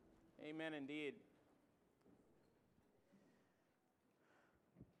Amen indeed.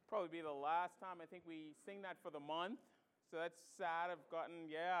 Probably be the last time I think we sing that for the month. So that's sad. I've gotten,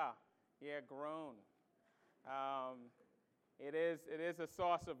 groan. It is a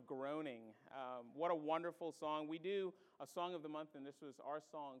source of groaning. What a wonderful song. We do a song of the month, and this was our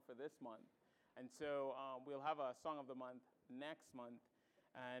song for this month. And so we'll have a song of the month next month.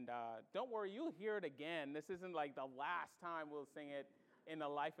 And don't worry, you'll hear it again. This isn't like the last time we'll sing it in the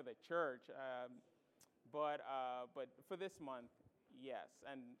life of the church. But for this month, yes,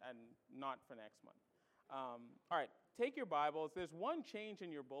 and not for next month. All right, take your Bibles. There's one change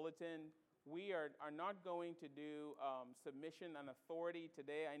in your bulletin. We are not going to do submission and authority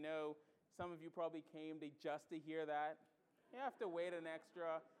today. I know some of you probably came just to hear that. You have to wait an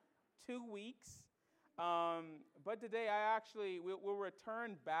extra 2 weeks. But today we'll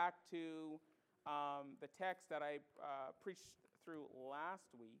return back to the text that I preached through last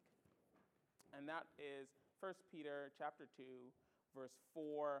week, and that is 1 Peter chapter 2, verse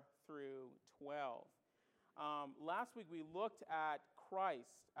 4 through 12. Last week we looked at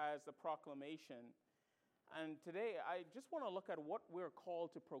Christ as the proclamation, and today I just want to look at what we're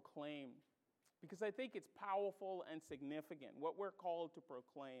called to proclaim, because I think it's powerful and significant, what we're called to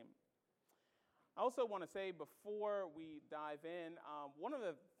proclaim. I also want to say before we dive in, one of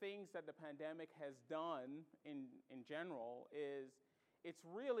the things that the pandemic has done in general is it's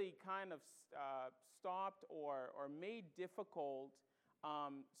really kind of stopped or made difficult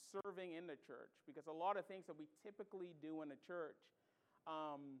serving in the church, because a lot of things that we typically do in a church,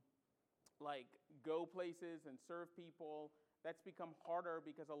 like go places and serve people, that's become harder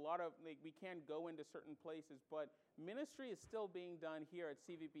because we can't go into certain places, but ministry is still being done here at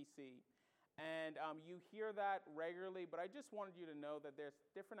CVPC. And you hear that regularly, but I just wanted you to know that there's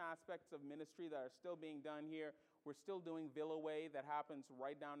different aspects of ministry that are still being done here. We're still doing Villa Way that happens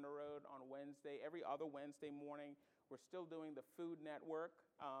right down the road on Wednesday, every other Wednesday morning. We're still doing the Food Network,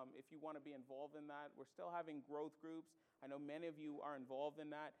 if you want to be involved in that. We're still having growth groups. I know many of you are involved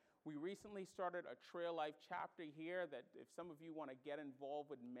in that. We recently started a Trail Life chapter here that if some of you want to get involved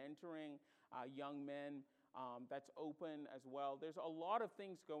with mentoring young men, that's open as well. There's a lot of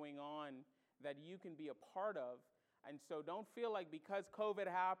things going on that you can be a part of. And so don't feel like because COVID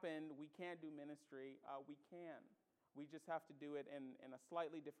happened, we can't do ministry. We can. We just have to do it in a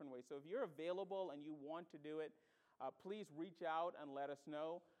slightly different way. So if you're available and you want to do it, please reach out and let us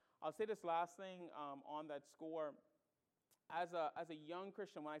know. I'll say this last thing on that score. As a young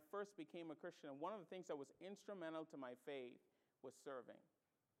Christian, when I first became a Christian, one of the things that was instrumental to my faith was serving.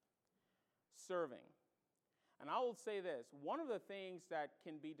 Serving. And I will say this, one of the things that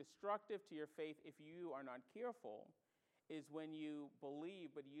can be destructive to your faith if you are not careful is when you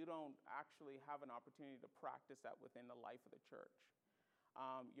believe, but you don't actually have an opportunity to practice that within the life of the church.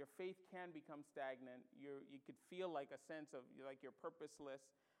 Your faith can become stagnant. You could feel like a sense of like you're purposeless.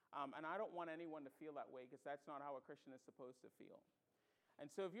 And I don't want anyone to feel that way, because that's not how a Christian is supposed to feel. And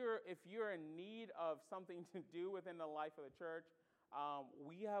so if you're in need of something to do within the life of the church,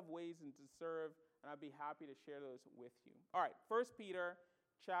 we have ways to serve, and I'd be happy to share those with you. All right, 1 Peter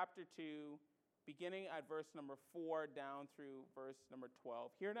chapter 2, beginning at verse number 4 down through verse number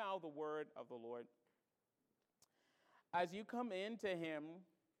 12. Hear now the word of the Lord. As you come into him,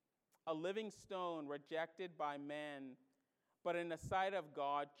 a living stone rejected by men, but in the sight of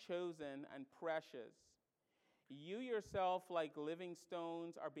God chosen and precious, you yourself, like living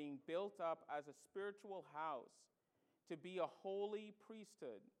stones, are being built up as a spiritual house to be a holy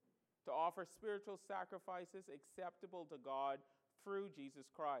priesthood, to offer spiritual sacrifices acceptable to God through Jesus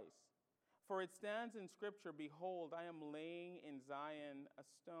Christ. For it stands in Scripture, behold, I am laying in Zion a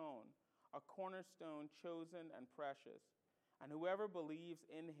stone, a cornerstone chosen and precious, and whoever believes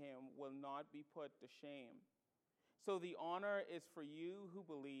in him will not be put to shame. So the honor is for you who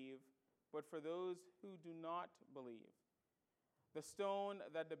believe, but for those who do not believe. The stone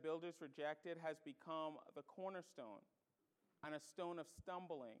that the builders rejected has become the cornerstone, and a stone of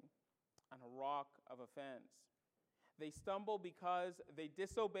stumbling, and a rock of offense. They stumble because they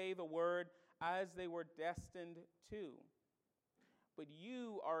disobey the word as they were destined to. But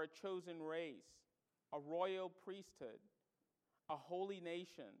you are a chosen race, a royal priesthood, a holy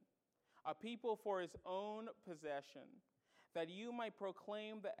nation, a people for his own possession, that you might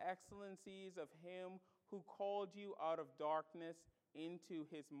proclaim the excellencies of him who called you out of darkness into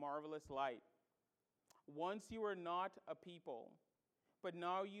his marvelous light. Once you were not a people, but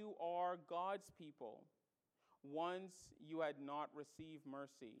now you are God's people. Once you had not received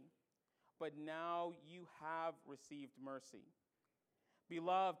mercy, but now you have received mercy.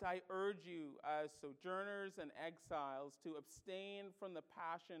 Beloved, I urge you as sojourners and exiles to abstain from the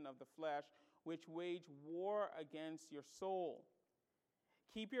passion of the flesh, which wage war against your soul.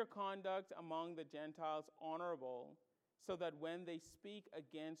 Keep your conduct among the Gentiles honorable, so that when they speak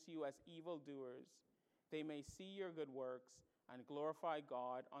against you as evildoers, they may see your good works and glorify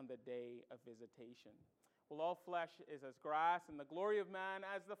God on the day of visitation. Well, all flesh is as grass, and the glory of man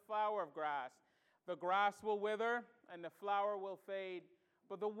as the flower of grass. The grass will wither, and the flower will fade,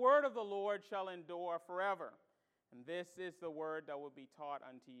 but the word of the Lord shall endure forever. And this is the word that will be taught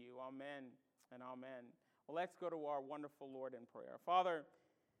unto you. Amen and amen. Well, let's go to our wonderful Lord in prayer. Father,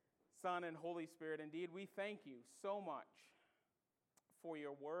 Son, and Holy Spirit, indeed, we thank you so much for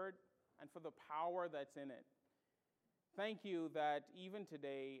your word and for the power that's in it. Thank you that even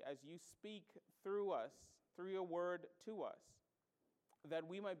today, as you speak through us, through your word to us, that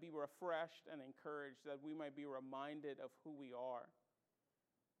we might be refreshed and encouraged, that we might be reminded of who we are.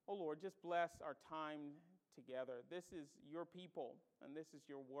 Oh Lord, just bless our time together. This is your people, and this is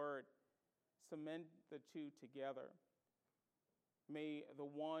your word. Cement the two together. May the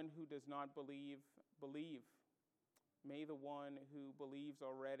one who does not believe, believe. May the one who believes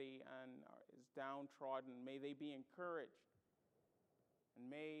already and is downtrodden, may they be encouraged. And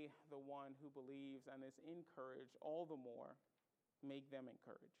may the one who believes and is encouraged all the more make them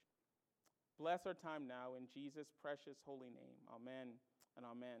encouraged. Bless our time now in Jesus' precious holy name. Amen and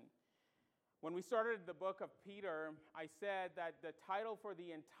amen. When we started the book of Peter, I said that the title for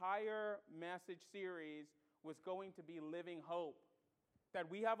the entire message series was going to be Living Hope. That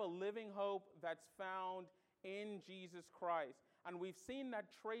we have a living hope that's found in Jesus Christ. And we've seen that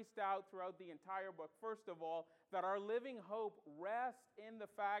traced out throughout the entire book. First of all, that our living hope rests in the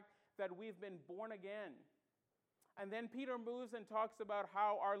fact that we've been born again. And then Peter moves and talks about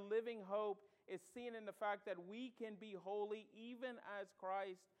how our living hope is seen in the fact that we can be holy even as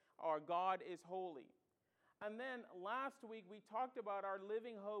Christ, our God, is holy. And then last week we talked about our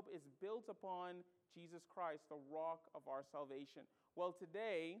living hope is built upon Jesus Christ, the rock of our salvation. Well,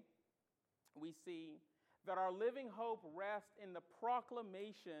 today we see that our living hope rests in the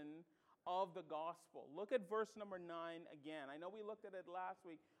proclamation of the gospel. Look at verse number 9 again. I know we looked at it last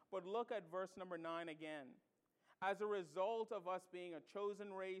week, but look at verse number 9 again. As a result of us being a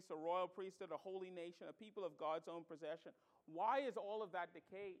chosen race, a royal priesthood, a holy nation, a people of God's own possession. Why is all of that the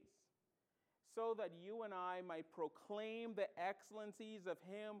case? So that you and I might proclaim the excellencies of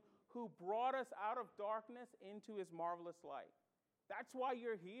him who brought us out of darkness into his marvelous light. That's why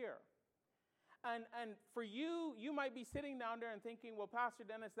you're here. And for you, you might be sitting down there and thinking, well, Pastor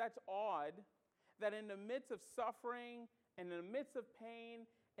Dennis, that's odd that in the midst of suffering, in the midst of pain,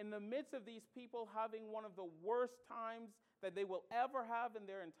 in the midst of these people having one of the worst times that they will ever have in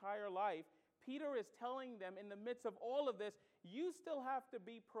their entire life, Peter is telling them in the midst of all of this, you still have to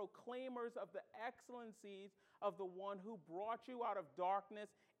be proclaimers of the excellencies of the one who brought you out of darkness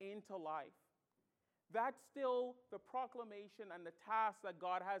into life. That's still the proclamation and the task that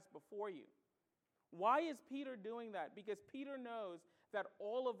God has before you. Why is Peter doing that? Because Peter knows that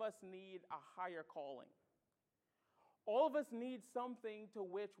all of us need a higher calling. All of us need something to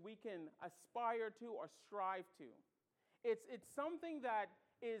which we can aspire to or strive to. It's something that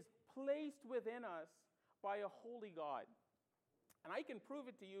is placed within us by a holy God. And I can prove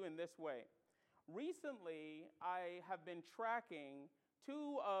it to you in this way. Recently, I have been tracking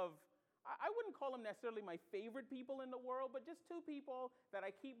two of, I wouldn't call them necessarily my favorite people in the world, but just two people that I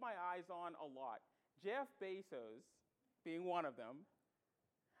keep my eyes on a lot. Jeff Bezos being one of them,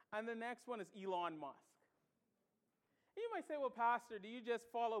 and the next one is Elon Musk. You might say, well, Pastor, do you just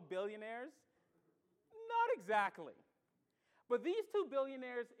follow billionaires? Not exactly. But these two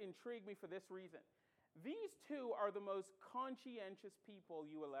billionaires intrigue me for this reason. These two are the most conscientious people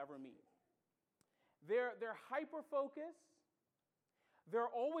you will ever meet. They're hyper-focused. They're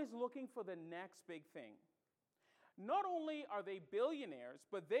always looking for the next big thing. Not only are they billionaires,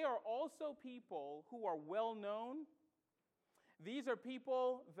 but they are also people who are well-known. These are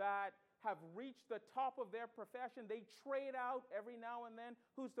people that have reached the top of their profession. They trade out every now and then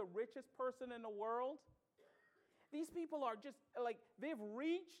who's the richest person in the world. These people are just like, they've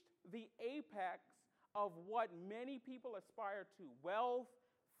reached the apex of what many people aspire to. Wealth,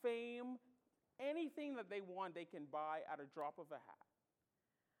 fame, anything that they want, they can buy at a drop of a hat.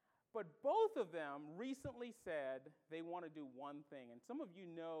 But both of them recently said they want to do one thing, and some of you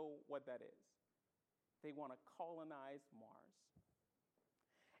know what that is. They want to colonize Mars.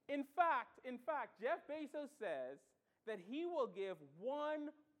 In fact, Jeff Bezos says that he will give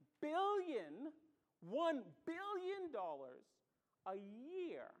 $1 billion a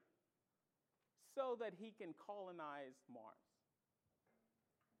year so that he can colonize Mars.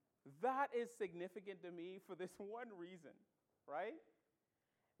 That is significant to me for this one reason, right?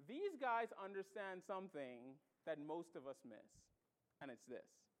 These guys understand something that most of us miss, and it's this.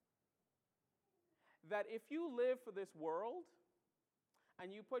 That if you live for this world, and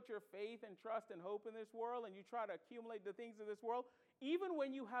you put your faith and trust and hope in this world, and you try to accumulate the things of this world, even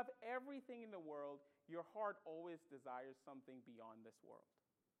when you have everything in the world, your heart always desires something beyond this world.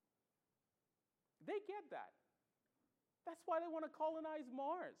 They get that. That's why they want to colonize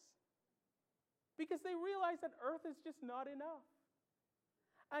Mars. Because they realize that Earth is just not enough.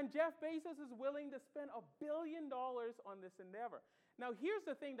 And Jeff Bezos is willing to spend $1 billion on this endeavor. Now, here's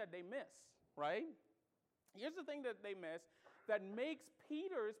the thing that they miss, right? Here's the thing that they miss that makes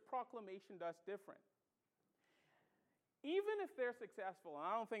Peter's proclamation to us different. Even if they're successful, and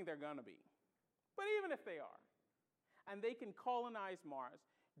I don't think they're going to be, but even if they are, and they can colonize Mars,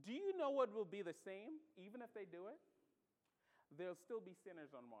 do you know what will be the same even if they do it? There'll still be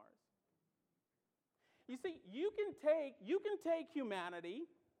sinners on Mars. You see, you can take humanity,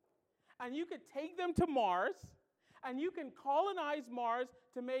 and you could take them to Mars, and you can colonize Mars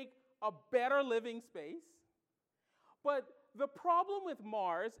to make a better living space. But the problem with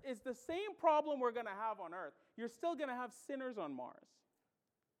Mars is the same problem we're going to have on Earth. You're still going to have sinners on Mars.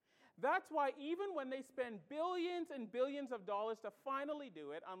 That's why even when they spend billions and billions of dollars to finally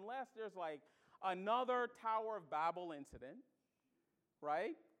do it, unless there's like another Tower of Babel incident,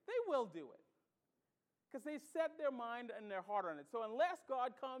 right? They will do it. Because they've set their mind and their heart on it. So unless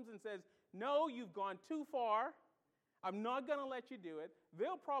God comes and says, no, you've gone too far, I'm not going to let you do it,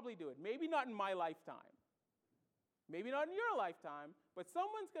 they'll probably do it. Maybe not in my lifetime. Maybe not in your lifetime, but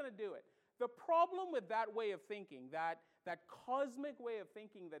someone's going to do it. The problem with that way of thinking, that cosmic way of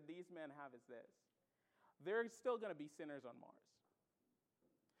thinking that these men have is this. There's still going to be sinners on Mars.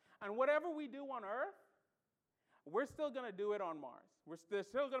 And whatever we do on Earth, we're still going to do it on Mars. There's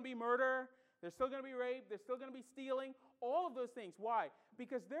still going to be murder. There's still going to be rape. There's still going to be stealing. All of those things. Why?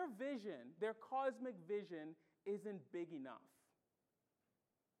 Because their vision, their cosmic vision, isn't big enough.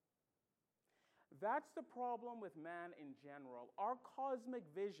 That's the problem with man in general. Our cosmic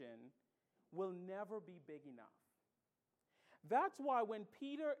vision will never be big enough. That's why when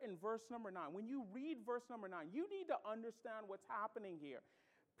Peter in verse number 9, when you read verse number 9, you need to understand what's happening here.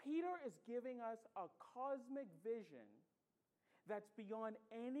 Peter is giving us a cosmic vision that's beyond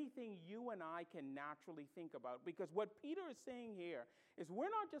anything you and I can naturally think about. Because what Peter is saying here is we're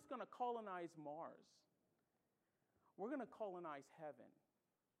not just going to colonize Mars. We're going to colonize heaven.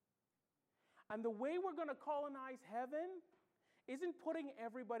 And the way we're going to colonize heaven isn't putting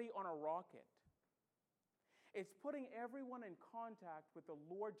everybody on a rocket. It's putting everyone in contact with the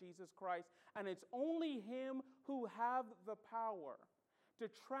Lord Jesus Christ. And it's only Him who has the power to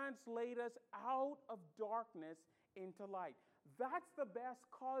translate us out of darkness into light. That's the best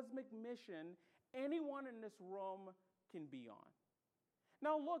cosmic mission anyone in this room can be on.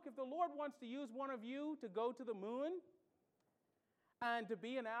 Now look, if the Lord wants to use one of you to go to the moon and to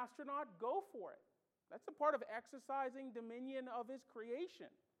be an astronaut, go for it. That's a part of exercising dominion of His creation.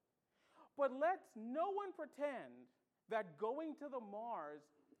 But let's no one pretend that going to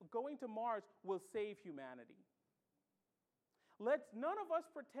Mars will save humanity. Let's none of us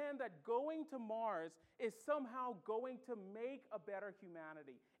pretend that going to Mars is somehow going to make a better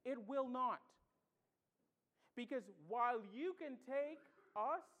humanity. It will not. Because while you can take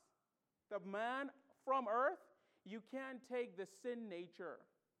us, the man from Earth, you can't take the sin nature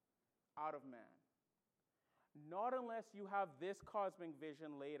out of man. Not unless you have this cosmic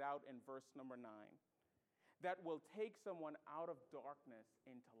vision laid out in verse number 9 that will take someone out of darkness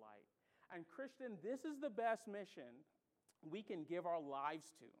into light. And Christian, this is the best mission we can give our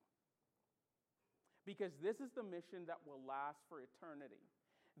lives to. Because this is the mission that will last for eternity.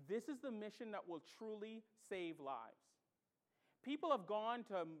 This is the mission that will truly save lives. People have gone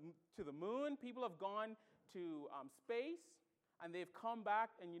to the moon. People have gone to space. And they've come back.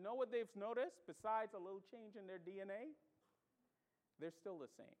 And you know what they've noticed? Besides a little change in their DNA? They're still the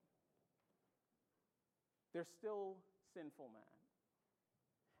same. They're still sinful man.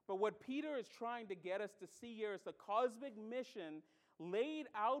 But what Peter is trying to get us to see here is the cosmic mission laid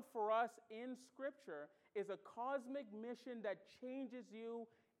out for us in Scripture is a cosmic mission that changes you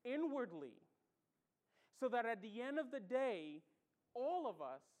inwardly. So that at the end of the day, all of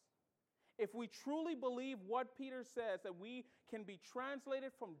us, if we truly believe what Peter says, that we can be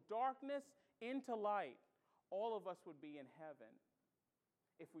translated from darkness into light, all of us would be in heaven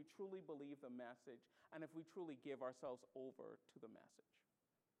if we truly believe the message and if we truly give ourselves over to the message.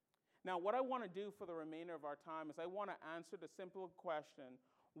 Now, what I want to do for the remainder of our time is I want to answer the simple question,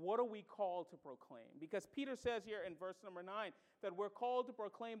 what are we called to proclaim? Because Peter says here in verse number 9 that we're called to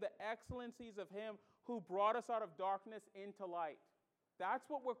proclaim the excellencies of him who brought us out of darkness into light. That's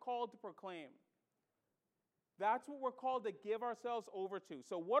what we're called to proclaim. That's what we're called to give ourselves over to.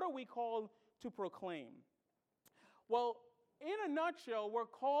 So what are we called to proclaim? Well, in a nutshell, we're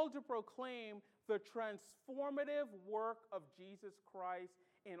called to proclaim the transformative work of Jesus Christ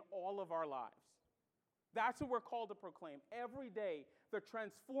in all of our lives. That's what we're called to proclaim every day, the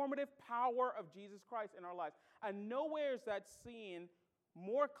transformative power of Jesus Christ in our lives. And nowhere is that seen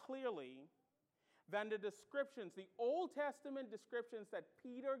more clearly than the descriptions, the Old Testament descriptions that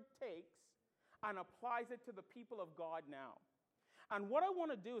Peter takes and applies it to the people of God now. And what I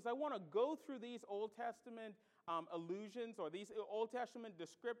want to do is I want to go through these Old Testament allusions or these Old Testament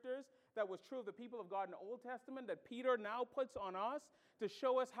descriptors that was true of the people of God in the Old Testament that Peter now puts on us to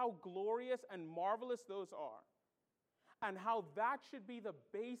show us how glorious and marvelous those are and how that should be the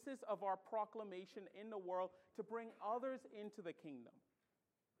basis of our proclamation in the world to bring others into the kingdom.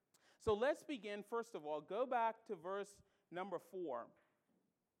 So let's begin, first of all, go back to verse number 4.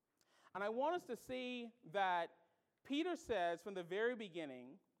 And I want us to see that Peter says from the very beginning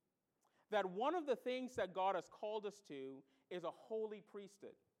that one of the things that God has called us to is a holy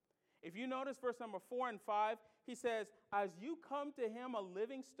priesthood. If you notice verse number 4 and 5, he says, as you come to him a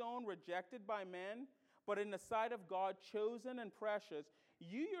living stone rejected by men, but in the sight of God chosen and precious,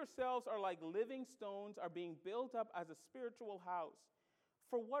 you yourselves are like living stones, are being built up as a spiritual house.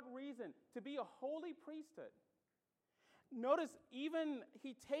 For what reason? To be a holy priesthood. Notice even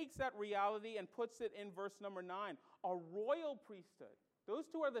he takes that reality and puts it in verse number 9, a royal priesthood. Those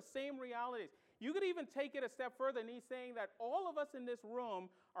two are the same realities. You could even take it a step further, and he's saying that all of us in this room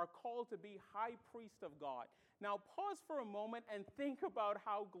are called to be high priest of God. Now pause for a moment and think about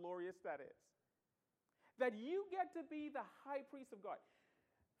how glorious that is. That you get to be the high priest of God.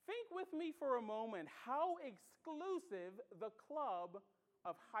 Think with me for a moment how exclusive the club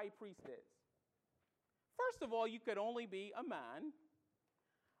of high priest is. First of all, you could only be a man,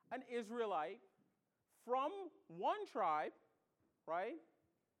 an Israelite, from one tribe, right?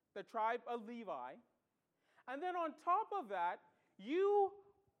 The tribe of Levi. And then on top of that, you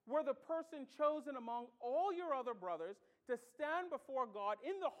were the person chosen among all your other brothers to stand before God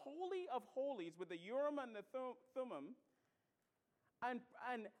in the Holy of Holies with the Urim and the Thummim. And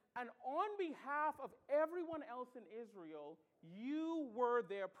on behalf of everyone else in Israel, you were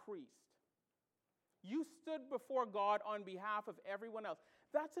their priest. You stood before God on behalf of everyone else.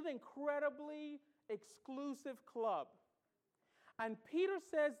 That's an incredibly exclusive club. And Peter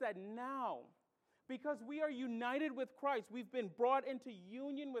says that now, because we are united with Christ, we've been brought into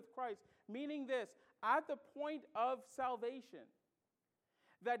union with Christ, meaning this, at the point of salvation,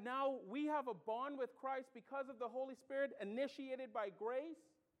 that now we have a bond with Christ because of the Holy Spirit, initiated by grace,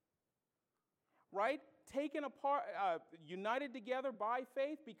 right? Taken apart, united together by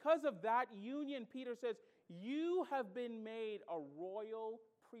faith. Because of that union, Peter says, you have been made a royal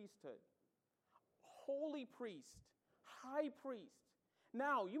priesthood, holy priest, high priest.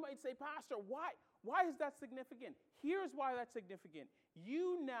 Now, you might say, Pastor, why is that significant? Here's why that's significant.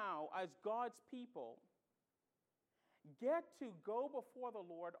 You now, as God's people, get to go before the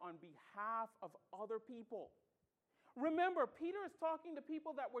Lord on behalf of other people. Remember, Peter is talking to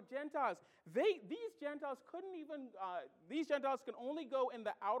people that were Gentiles. These Gentiles could only go in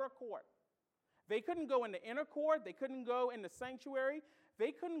the outer court. They couldn't go in the inner court. They couldn't go in the sanctuary.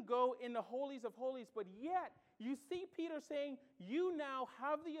 They couldn't go in the holies of holies. But yet, you see Peter saying, you now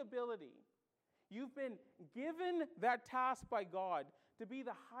have the ability. You've been given that task by God to be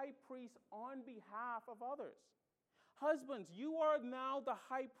the high priest on behalf of others. Husbands, you are now the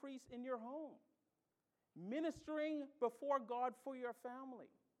high priest in your home, ministering before God for your family.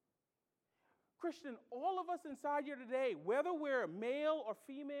 Christian, all of us inside here today, whether we're male or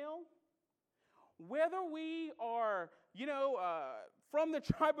female, whether we are, from the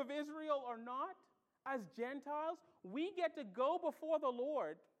tribe of Israel or not, as Gentiles, we get to go before the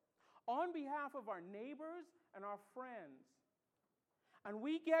Lord on behalf of our neighbors and our friends. And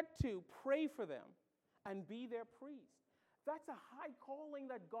we get to pray for them and be their priest. That's a high calling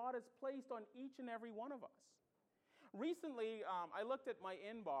that God has placed on each and every one of us. Recently, I looked at my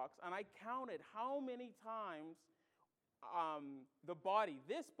inbox and I counted how many times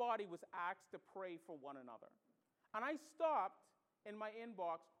this body was asked to pray for one another. And I stopped in my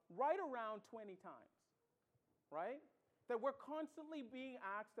inbox right around 20 times, right? That we're constantly being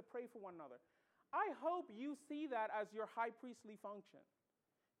asked to pray for one another. I hope you see that as your high priestly function,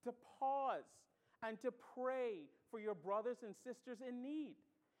 to pause and to pray for your brothers and sisters in need.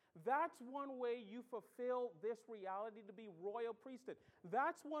 That's one way you fulfill this reality to be royal priesthood.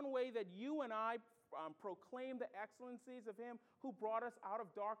 That's one way that you and I proclaim the excellencies of him who brought us out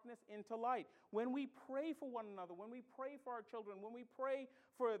of darkness into light. When we pray for one another, when we pray for our children, when we pray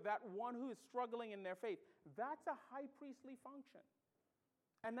for that one who is struggling in their faith, that's a high priestly function.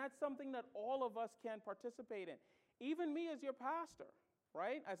 And that's something that all of us can participate in. Even me as your pastor,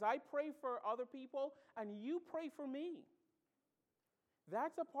 right? As I pray for other people and you pray for me.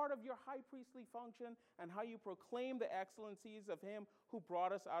 That's a part of your high priestly function and how you proclaim the excellencies of him who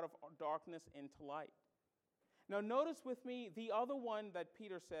brought us out of darkness into light. Now notice with me the other one that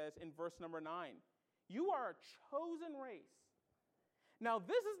Peter says in verse number 9. You are a chosen race. Now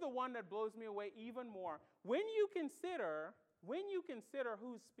this is the one that blows me away even more. When you consider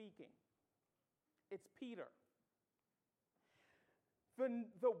who's speaking, it's Peter.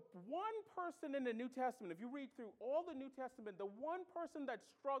 The one person in the New Testament, if you read through all the New Testament, the one person that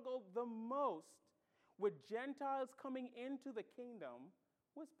struggled the most with Gentiles coming into the kingdom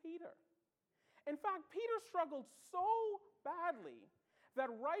was Peter. In fact, Peter struggled so badly that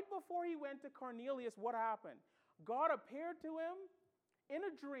right before he went to Cornelius, what happened? God appeared to him in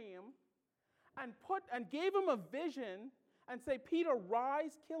a dream and gave him a vision and say, Peter,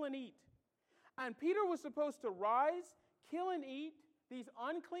 rise, kill and eat. And Peter was supposed to rise, kill and eat these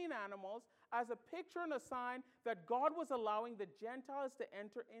unclean animals as a picture and a sign that God was allowing the Gentiles to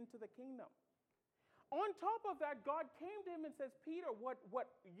enter into the kingdom. On top of that, God came to him and says, Peter, what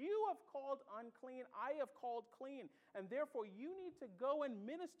you have called unclean, I have called clean. And therefore, you need to go and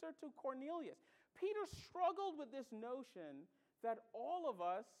minister to Cornelius. Peter struggled with this notion that all of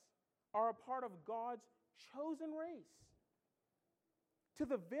us are a part of God's chosen race. To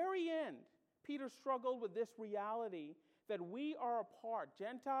the very end, Peter struggled with this reality that we are a part,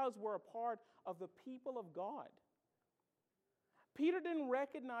 Gentiles were a part of the people of God. Peter didn't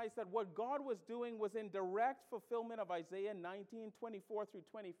recognize that what God was doing was in direct fulfillment of Isaiah 19:24 through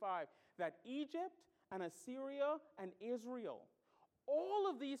 25, that Egypt and Assyria and Israel, all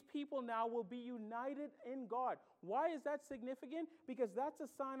of these people now will be united in God. Why is that significant? Because that's a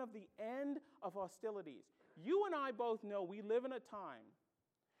sign of the end of hostilities. You and I both know we live in a time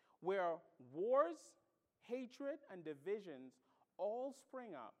where wars, hatred, and divisions all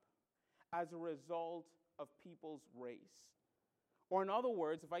spring up as a result of people's race. Or in other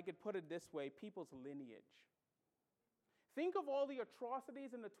words, if I could put it this way, people's lineage. Think of all the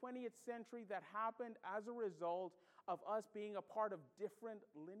atrocities in the 20th century that happened as a result of us being a part of different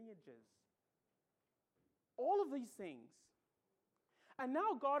lineages. All of these things. And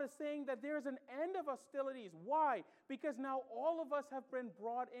now God is saying that there's an end of hostilities. Why? Because now all of us have been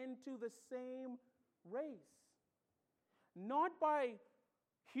brought into the same race. Not by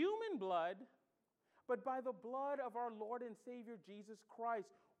human blood, but by the blood of our Lord and Savior Jesus Christ.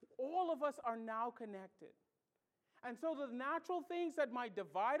 All of us are now connected. And so the natural things that might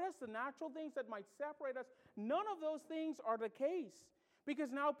divide us, the natural things that might separate us, none of those things are the case.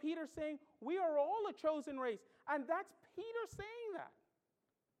 Because now Peter's saying, we are all a chosen race. And that's Peter saying that.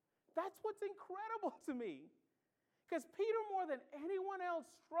 That's what's incredible to me. Because Peter, more than anyone else,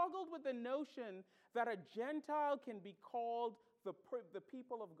 struggled with the notion that a Gentile can be called the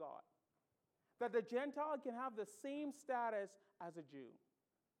people of God. That the Gentile can have the same status as a Jew.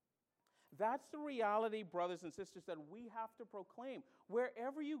 That's the reality, brothers and sisters, that we have to proclaim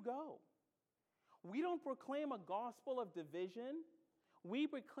wherever you go. We don't proclaim a gospel of division. We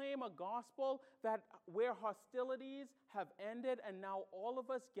proclaim a gospel that where hostilities have ended and now all of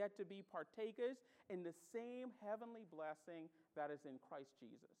us get to be partakers in the same heavenly blessing that is in Christ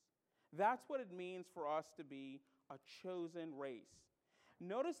Jesus. That's what it means for us to be a chosen race.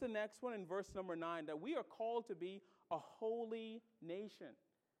 Notice the next one in verse number 9, that we are called to be a holy nation.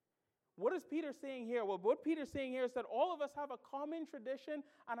 What is Peter saying here? Well, what Peter's saying here is that all of us have a common tradition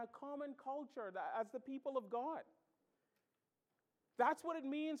and a common culture as the people of God. That's what it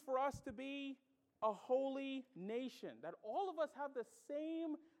means for us to be a holy nation, that all of us have the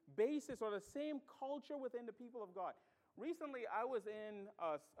same basis or the same culture within the people of God. Recently, I was in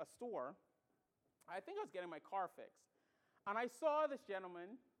a store. I think I was getting my car fixed. And I saw this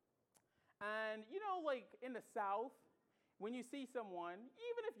gentleman, and you know, like in the South, when you see someone,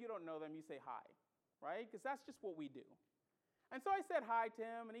 even if you don't know them, you say hi, right? Because that's just what we do. And so I said hi to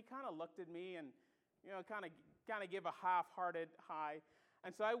him, and he kind of looked at me and, you know, kind of gave a half-hearted hi.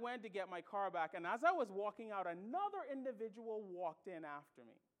 And so I went to get my car back, and as I was walking out, another individual walked in after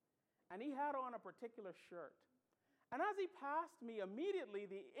me. And he had on a particular shirt. And as he passed me, immediately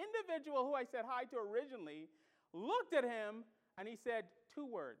the individual who I said hi to originally looked at him, and he said 2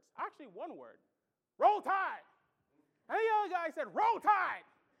 words, actually 1 word, "Roll Tide." And the other guy said, "Roll Tide."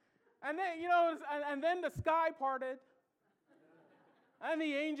 And then, and then the sky parted, and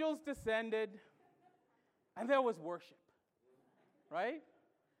the angels descended, and there was worship, right?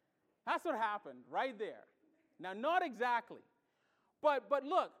 That's what happened right there. Now, not exactly, but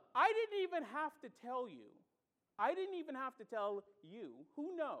look, I didn't even have to tell you. I didn't even have to tell you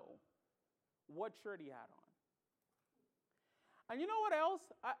who know what shirt he had on. And you know what else?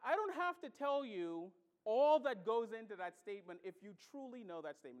 I don't have to tell you all that goes into that statement if you truly know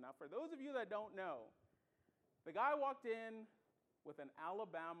that statement. Now, for those of you that don't know, the guy walked in with an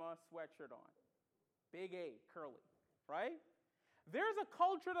Alabama sweatshirt on. Big A, curly, right? There's a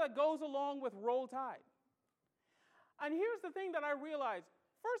culture that goes along with Roll Tide. And here's the thing that I realized.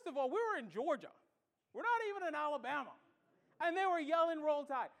 First of all, we were in Georgia. We're not even in Alabama. And they were yelling Roll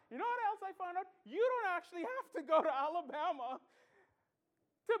Tide. You know what else I found out? You don't actually have to go to Alabama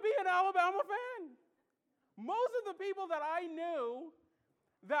to be an Alabama fan. Most of the people that I knew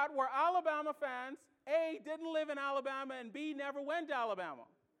that were Alabama fans, A, didn't live in Alabama, and B, never went to Alabama.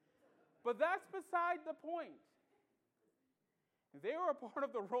 But that's beside the point. They were a part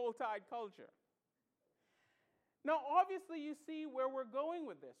of the Roll Tide culture. Now, obviously, you see where we're going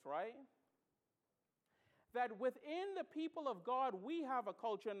with this, right? That within the people of God, we have a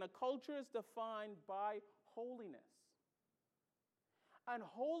culture, and the culture is defined by holiness. And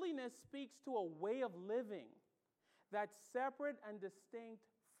holiness speaks to a way of living that's separate and distinct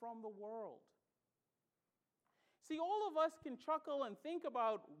from the world. See, all of us can chuckle and think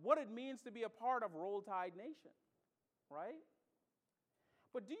about what it means to be a part of Roll Tide Nation, right?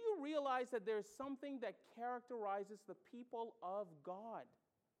 But do you realize that there's something that characterizes the people of God?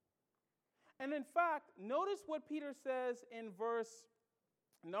 And in fact, notice what Peter says in verse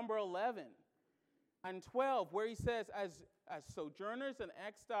number 11 and 12, where he says, as sojourners and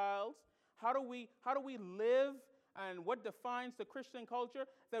exiles, how do we live, and what defines the Christian culture?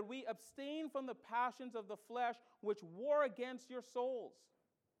 That we abstain from the passions of the flesh which war against your souls.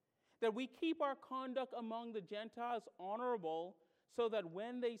 That we keep our conduct among the Gentiles honorable, so that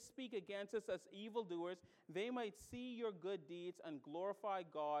when they speak against us as evildoers, they might see your good deeds and glorify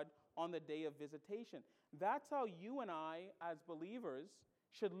God on the day of visitation. That's how you and I, as believers,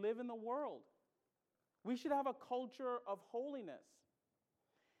 should live in the world. We should have a culture of holiness.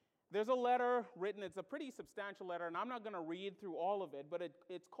 There's a letter written, it's a pretty substantial letter, and I'm not going to read through all of it, but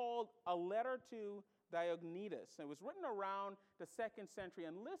it's called A Letter to Diognetus. It was written around the 2nd century,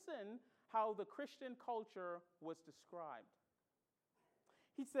 and listen how the Christian culture was described.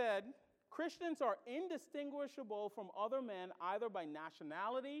 He said, Christians are indistinguishable from other men either by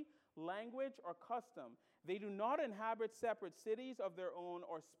nationality, language, or custom. They do not inhabit separate cities of their own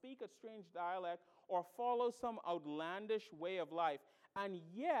or speak a strange dialect or follow some outlandish way of life. And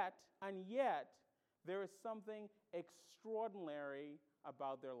yet, there is something extraordinary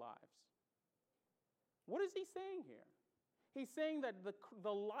about their lives. What is he saying here? He's saying that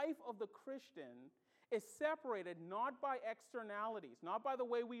the life of the Christian is separated not by externalities, not by the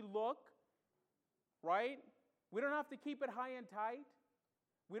way we look, right? We don't have to keep it high and tight.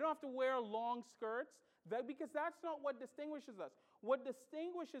 We don't have to wear long skirts, because that's not what distinguishes us. What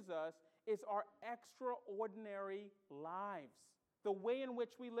distinguishes us is our extraordinary lives, the way in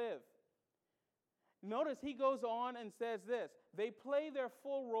which we live. Notice he goes on and says this: they play their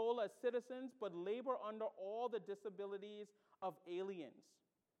full role as citizens, but labor under all the disabilities of aliens.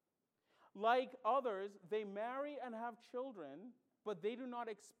 Like others, they marry and have children, but they do not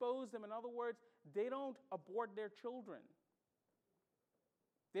expose them. In other words, they don't abort their children.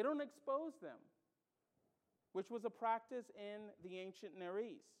 They don't expose them, which was a practice in the ancient Near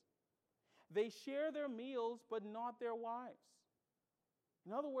East. They share their meals, but not their wives.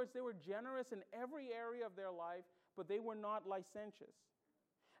 In other words, they were generous in every area of their life, but they were not licentious.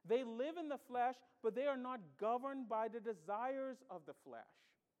 They live in the flesh, but they are not governed by the desires of the flesh.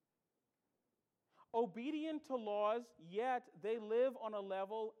 Obedient to laws, yet they live on a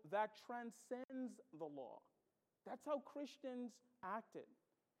level that transcends the law. That's how Christians acted.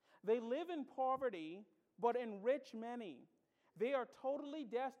 They live in poverty, but enrich many. They are totally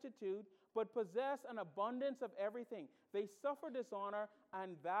destitute, but possess an abundance of everything. They suffer dishonor,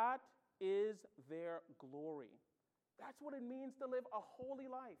 and that is their glory. That's what it means to live a holy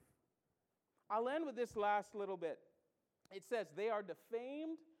life. I'll end with this last little bit. It says, they are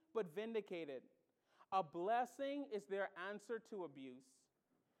defamed, but vindicated. A blessing is their answer to abuse.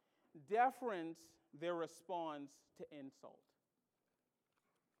 Deference, their response to insult.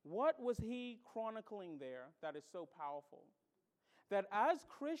 What was he chronicling there that is so powerful? That as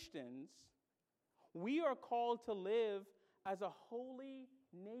Christians, we are called to live as a holy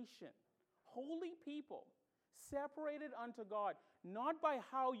nation, holy people, separated unto God, not by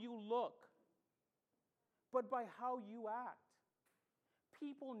how you look, but by how you act.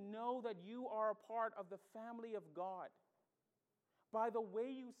 People know that you are a part of the family of God by the way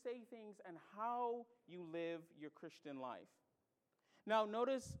you say things and how you live your Christian life. Now,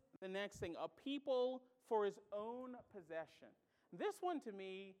 notice the next thing, a people for his own possession. This one to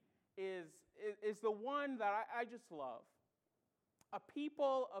me is the one that I just love. A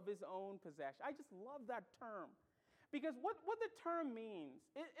people of his own possession. I just love that term. Because what the term means,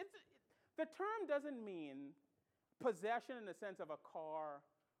 the term doesn't mean possession in the sense of a car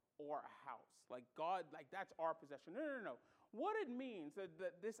or a house. Like God, like that's our possession. No. What it means,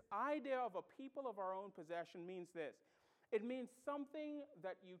 this idea of a people of our own possession means this. It means something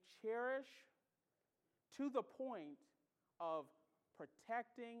that you cherish to the point of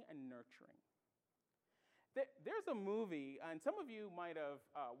protecting and nurturing. There's a movie, and some of you might have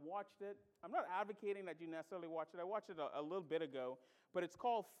watched it. I'm not advocating that you necessarily watch it. I watched it a little bit ago, but it's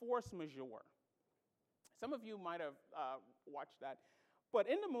called Force Majeure. Some of you might have watched that. But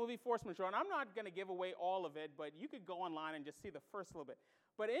in the movie Force Majeure, and I'm not going to give away all of it, but you could go online and just see the first little bit.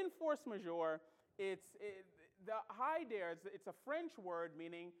 But in Force Majeure, the idea, it's a French word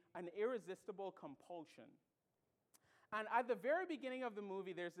meaning an irresistible compulsion. And at the very beginning of the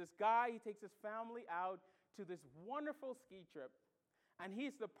movie, there's this guy, he takes his family out to this wonderful ski trip. And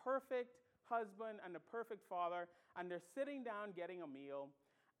he's the perfect husband and the perfect father, and they're sitting down getting a meal,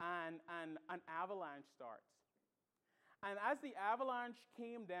 and an avalanche starts. And as the avalanche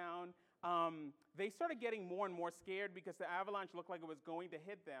came down, they started getting more and more scared because the avalanche looked like it was going to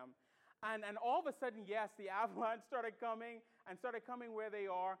hit them. And all of a sudden, yes, the avalanche started coming where they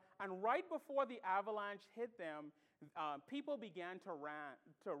are. And right before the avalanche hit them, people began to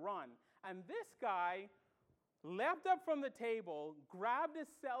run. And this guy leapt up from the table, grabbed his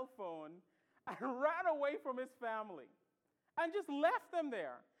cell phone, and ran away from his family. And just left them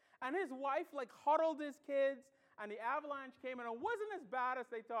there. And his wife huddled his kids, and the avalanche came, and it wasn't as bad as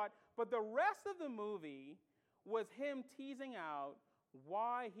they thought. But the rest of the movie was him teasing out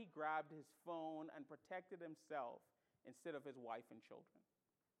why he grabbed his phone and protected himself instead of his wife and children.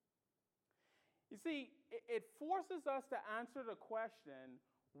 You see, it forces us to answer the question,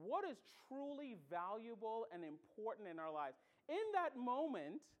 what is truly valuable and important in our lives? In that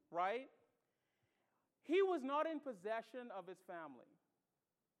moment, right, he was not in possession of his family.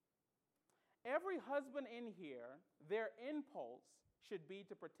 Every husband in here, their impulse should be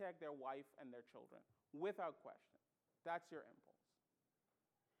to protect their wife and their children, without question. That's your impulse.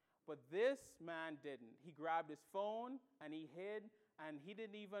 But this man didn't. He grabbed his phone and he hid, and he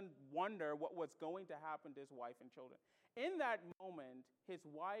didn't even wonder what was going to happen to his wife and children. In that moment, his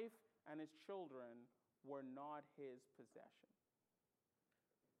wife and his children were not his possession.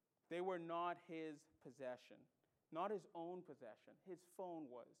 They were not his possession, not his own possession. His phone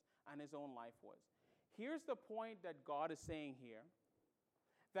was, and his own life was. Here's the point that God is saying here,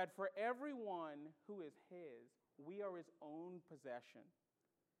 that for everyone who is his, we are his own possession.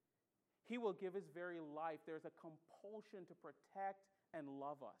 He will give his very life. There's a compulsion to protect and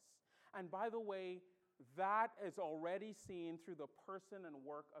love us. And by the way, that is already seen through the person and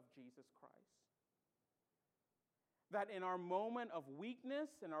work of Jesus Christ. That in our moment of weakness,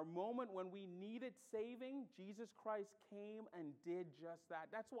 in our moment when we needed saving, Jesus Christ came and did just that.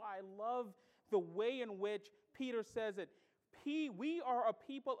 That's why I love the way in which Peter says it. We are a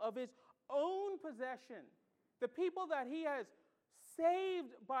people of his own possession. The people that he has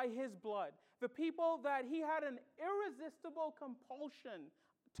saved by his blood. The people that he had an irresistible compulsion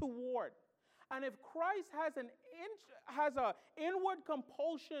toward. And if Christ has an inward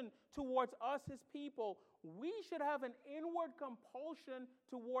compulsion towards us, his people, we should have an inward compulsion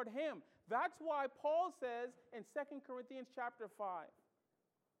toward him. That's why Paul says in 2 Corinthians chapter 5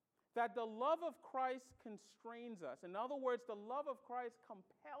 that the love of Christ constrains us. In other words, the love of Christ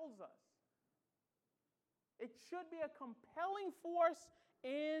compels us. It should be a compelling force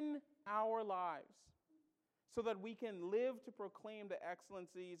in our lives so that we can live to proclaim the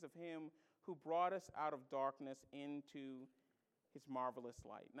excellencies of him who brought us out of darkness into his marvelous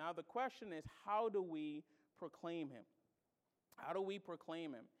light. Now the question is, how do we proclaim him? How do we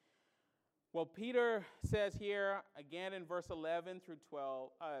proclaim him? Well, Peter says here, again in verse 11 through 12,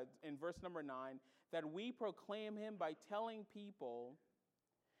 in verse number 9, that we proclaim him by telling people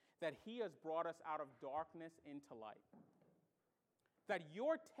that he has brought us out of darkness into light. That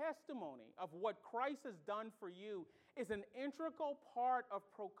your testimony of what Christ has done for you is an integral part of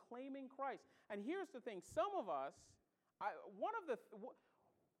proclaiming Christ. And here's the thing, some of us, one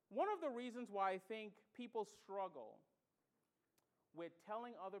of the reasons why I think people struggle with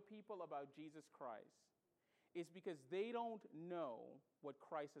telling other people about Jesus Christ is because they don't know what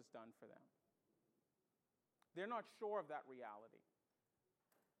Christ has done for them. They're not sure of that reality.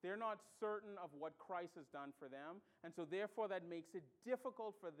 They're not certain of what Christ has done for them, and so therefore that makes it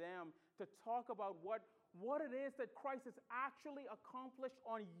difficult for them to talk about what it is that Christ has actually accomplished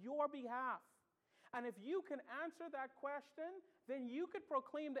on your behalf. And if you can answer that question, then you could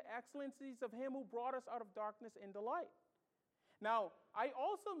proclaim the excellencies of him who brought us out of darkness into light. Now, I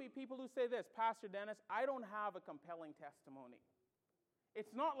also meet people who say this, Pastor Dennis, I don't have a compelling testimony.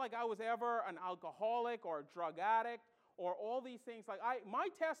 It's not like I was ever an alcoholic or a drug addict or all these things. My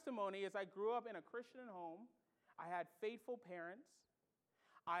testimony is I grew up in a Christian home. I had faithful parents.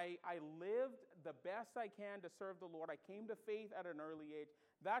 I lived the best I can to serve the Lord. I came to faith at an early age.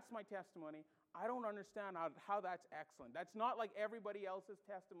 That's my testimony. I don't understand how that's excellent. That's not like everybody else's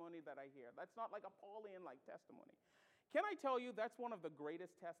testimony that I hear. That's not like a Pauline-like testimony. Can I tell you that's one of the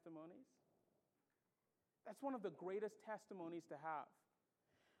greatest testimonies? That's one of the greatest testimonies to have.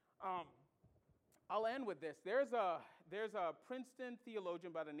 I'll end with this. There's a Princeton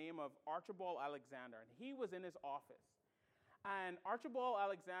theologian by the name of Archibald Alexander, and he was in his office. And Archibald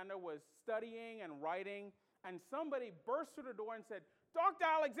Alexander was studying and writing, and somebody burst through the door and said, Dr.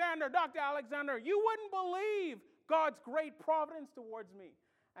 Alexander, you wouldn't believe God's great providence towards me.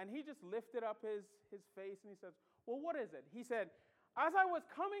 And he just lifted up his face and he says, well, what is it? He said, as I was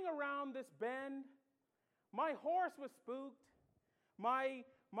coming around this bend, my horse was spooked, my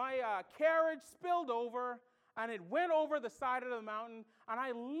carriage spilled over, and it went over the side of the mountain, and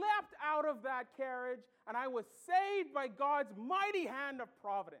I leapt out of that carriage, and I was saved by God's mighty hand of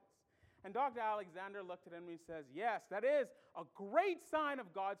providence. And Dr. Alexander looked at him and he says, yes, that is a great sign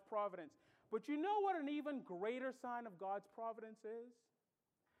of God's providence. But you know what an even greater sign of God's providence is?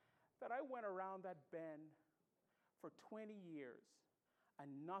 That I went around that bend for 20 years,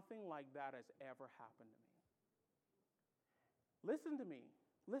 and nothing like that has ever happened to me. Listen to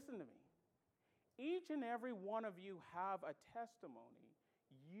me. Each and every one of you have a testimony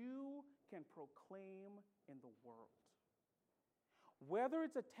you can proclaim in the world. Whether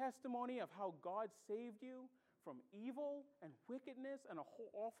it's a testimony of how God saved you from evil and wickedness and a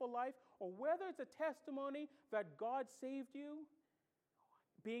whole awful life, or whether it's a testimony that God saved you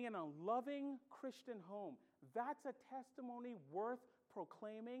being in a loving Christian home, that's a testimony worth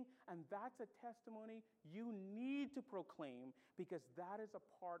proclaiming, and that's a testimony you need to proclaim because that is a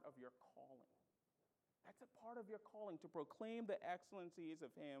part of your calling. That's a part of your calling, to proclaim the excellencies of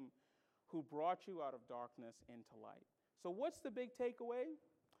him who brought you out of darkness into light. So what's the big takeaway?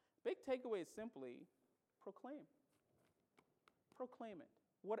 Big takeaway is simply proclaim. Proclaim it.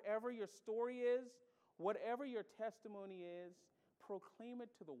 Whatever your story is, whatever your testimony is, proclaim it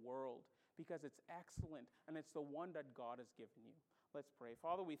to the world because it's excellent and it's the one that God has given you. Let's pray.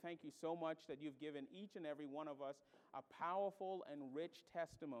 Father, we thank you so much that you've given each and every one of us a powerful and rich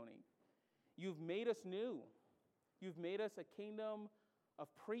testimony. You've made us new. You've made us a kingdom of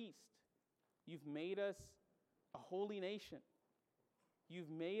priests. You've made us a holy nation. You've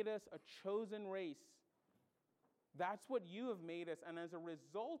made us a chosen race. That's what you have made us. And as a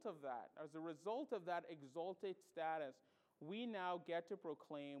result of that exalted status, we now get to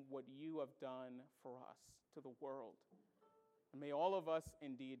proclaim what you have done for us to the world. And may all of us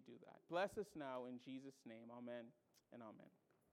indeed do that. Bless us now in Jesus' name. Amen and amen.